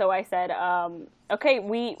now, and so I said, okay,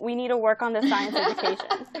 we need to work on the science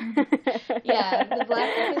education. Yeah, the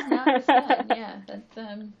black thing is not the sun. Yeah, that's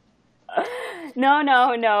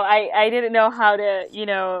No. I didn't know how to,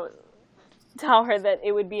 tell her that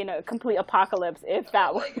it would be in a complete apocalypse if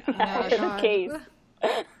that were the case.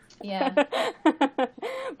 Yeah.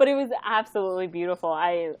 But it was absolutely beautiful.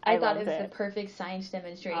 I thought it loved was the perfect science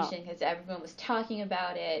demonstration because everyone was talking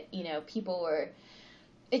about it. People were.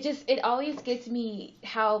 It always gets me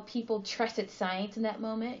how people trusted science in that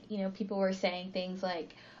moment. People were saying things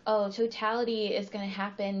like, oh, totality is going to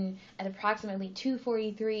happen at approximately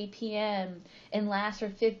 2:43 p.m. and last for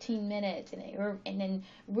 15 minutes. And then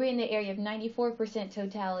we're in the area of 94%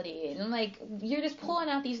 totality. And I'm like, you're just pulling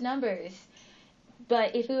out these numbers.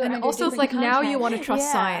 But if we were and also it's like now you want to trust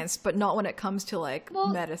science, but not when it comes to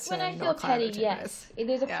medicine. When I feel petty, yes.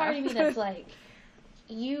 There's a part of me that's like,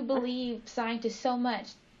 you believe scientists so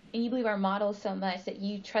much, and you believe our models so much that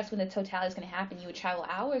you trust when the totality is going to happen. You would travel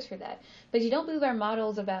hours for that. But you don't believe our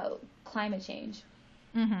models about climate change.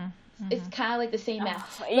 Mm-hmm. Mm-hmm. It's kind of like the same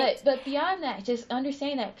math. But beyond that, just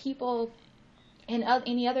understanding that people in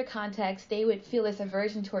any other context, they would feel this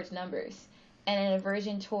aversion towards numbers and an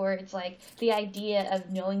aversion towards the idea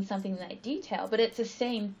of knowing something in that detail. But it's the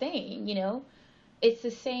same thing, It's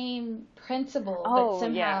the same principle, but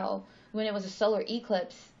somehow when it was a solar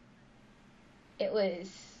eclipse, it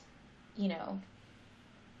was,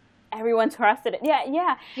 everyone trusted it.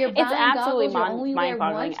 Yeah. You're it's absolutely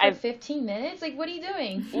mind-boggling. For 15 minutes? What are you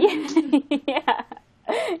doing? Yeah.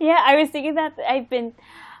 I was thinking that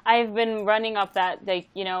I've been running up that,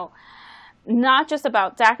 not just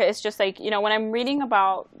about DACA. It's just when I'm reading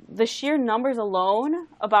about the sheer numbers alone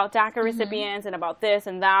about DACA recipients and about this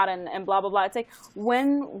and that and blah, blah, blah. It's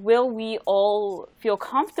when will we all feel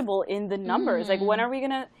comfortable in the numbers? When are we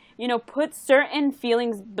going to, put certain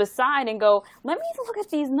feelings beside and go, let me look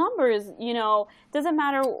at these numbers. Doesn't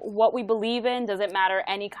matter what we believe in. Doesn't matter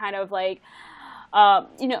any kind of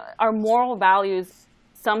our moral values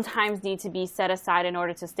sometimes need to be set aside in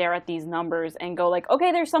order to stare at these numbers and go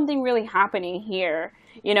okay, there's something really happening here.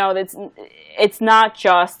 It's not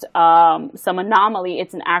just some anomaly.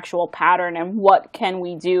 It's an actual pattern. And what can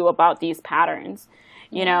we do about these patterns?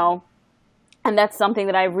 And that's something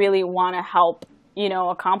that I really want to help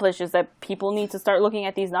accomplish, is that people need to start looking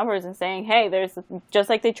at these numbers and saying, hey, there's, just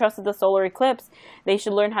like they trusted the solar eclipse, they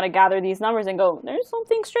should learn how to gather these numbers and go, there's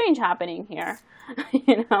something strange happening here,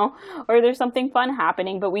 or there's something fun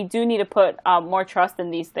happening, but we do need to put more trust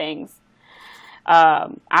in these things.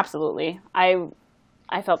 Absolutely. I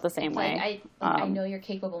felt the same way. I know you're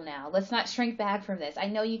capable now. Let's not shrink back from this. I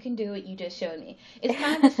know you can do it. You just showed me. It's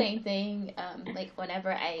kind of the same thing.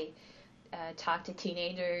 Whenever I talk to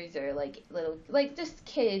teenagers or just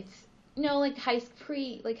kids,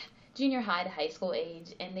 junior high to high school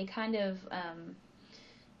age, and they kind of,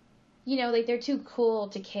 they're too cool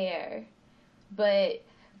to care, but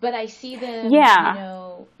I see them,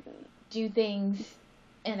 do things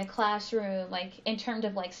in a classroom, in terms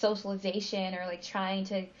of socialization or trying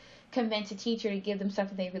to convince a teacher to give them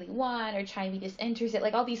something they really want or trying to be disinterested,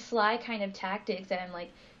 all these sly kind of tactics that I'm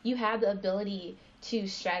you have the ability to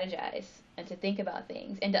strategize and to think about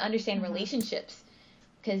things and to understand relationships,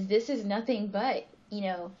 because this is nothing but,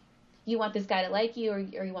 you want this guy to like you or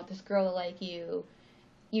you want this girl to like you,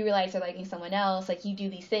 you realize they're liking someone else, you do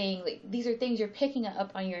these things, these are things you're picking up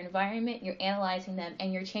on your environment, you're analyzing them,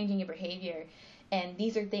 and you're changing your behavior, and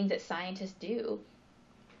these are things that scientists do.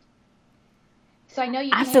 So I know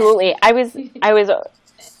you absolutely can. I was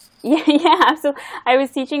Yeah, absolutely. I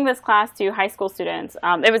was teaching this class to high school students.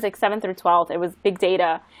 It was 7th through 12th. It was big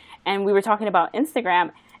data. And we were talking about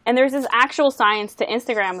Instagram. And there's this actual science to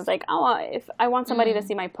Instagram. It's if I want somebody to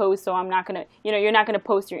see my post, so I'm not going to, you're not going to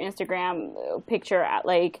post your Instagram picture at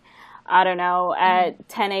at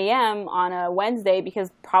 10 a.m. on a Wednesday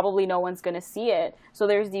because probably no one's going to see it. So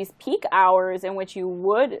there's these peak hours in which you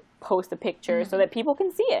would post a picture so that people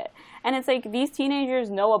can see it. And it's these teenagers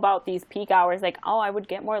know about these peak hours, I would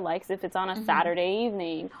get more likes if it's on a Saturday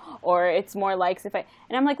evening, or it's more likes if and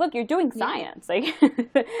I'm look, you're doing science.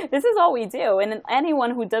 This is all we do. And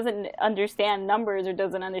anyone who doesn't understand numbers or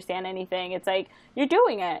doesn't understand anything, it's you're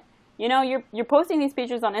doing it. You're posting these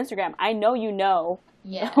pictures on Instagram. I know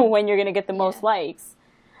when you're going to get the most likes.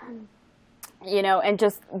 And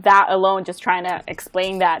just that alone, just trying to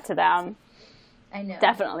explain that to them. I know.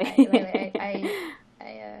 Definitely.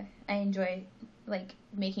 I enjoy like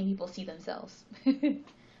making people see themselves.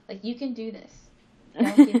 Like, you can do this.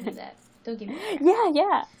 Don't give me that. Don't give me that.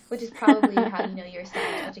 Yeah. Which is probably how you know you're a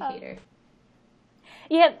science educator.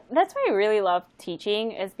 Yeah, that's why I really love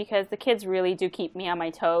teaching, is because the kids really do keep me on my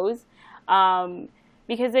toes.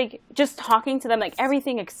 Because like just talking to them, like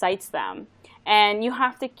everything excites them. And you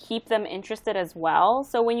have to keep them interested as well.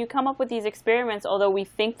 So when you come up with these experiments, although we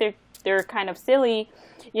think they're kind of silly,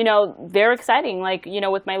 you know, they're exciting. Like, you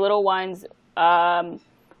know, with my little ones,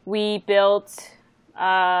 we built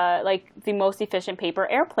like the most efficient paper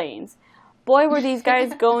airplanes. Boy, were these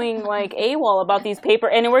guys going like AWOL about these paper,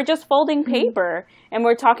 and we're just folding paper, and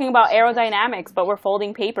we're talking about aerodynamics, but we're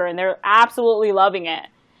folding paper, and they're absolutely loving it.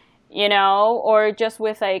 You know, or just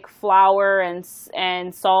with like flour and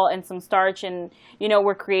salt and some starch, and you know,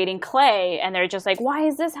 we're creating clay, and they're just like, why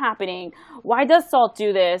is this happening? Why does salt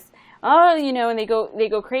do this? Oh, you know, and they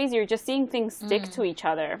go crazy. You're just seeing things stick to each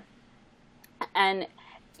other. And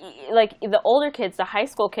like the older kids, the high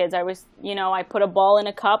school kids, I put a ball in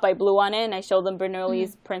a cup, I blew on it, and I showed them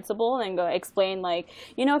Bernoulli's principle, and explain like,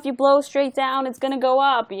 you know, if you blow straight down, it's gonna go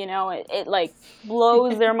up. You know, it like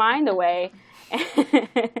blows their mind away.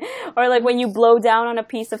 Or like when you blow down on a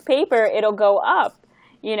piece of paper, it'll go up,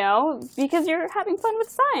 you know, because you're having fun with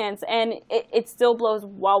science. And it still blows,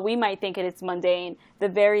 while we might think it's mundane, the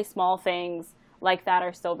very small things like that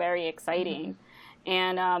are still very exciting.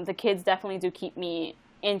 And the kids definitely do keep me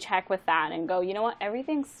in check with that and go, you know what,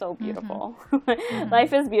 everything's so beautiful.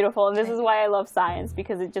 Life is beautiful, and this is why I love science,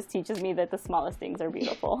 because it just teaches me that the smallest things are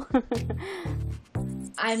beautiful.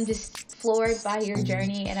 I'm just floored by your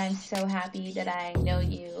journey, and I'm so happy that I know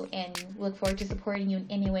you and look forward to supporting you in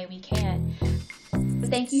any way we can.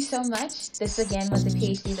 Thank you so much. This again was the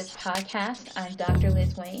PhD List podcast. I'm Dr.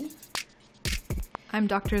 Liz Wayne. I'm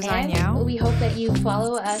Dr. Zai Yao. We hope that you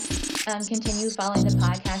follow us, continue following the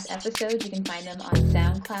podcast episodes. You can find them on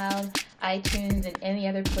SoundCloud, iTunes, and any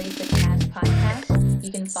other place that has podcasts.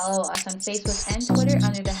 You can follow us on Facebook and Twitter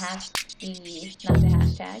under the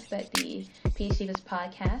PhD List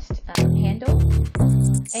podcast handle.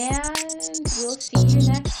 And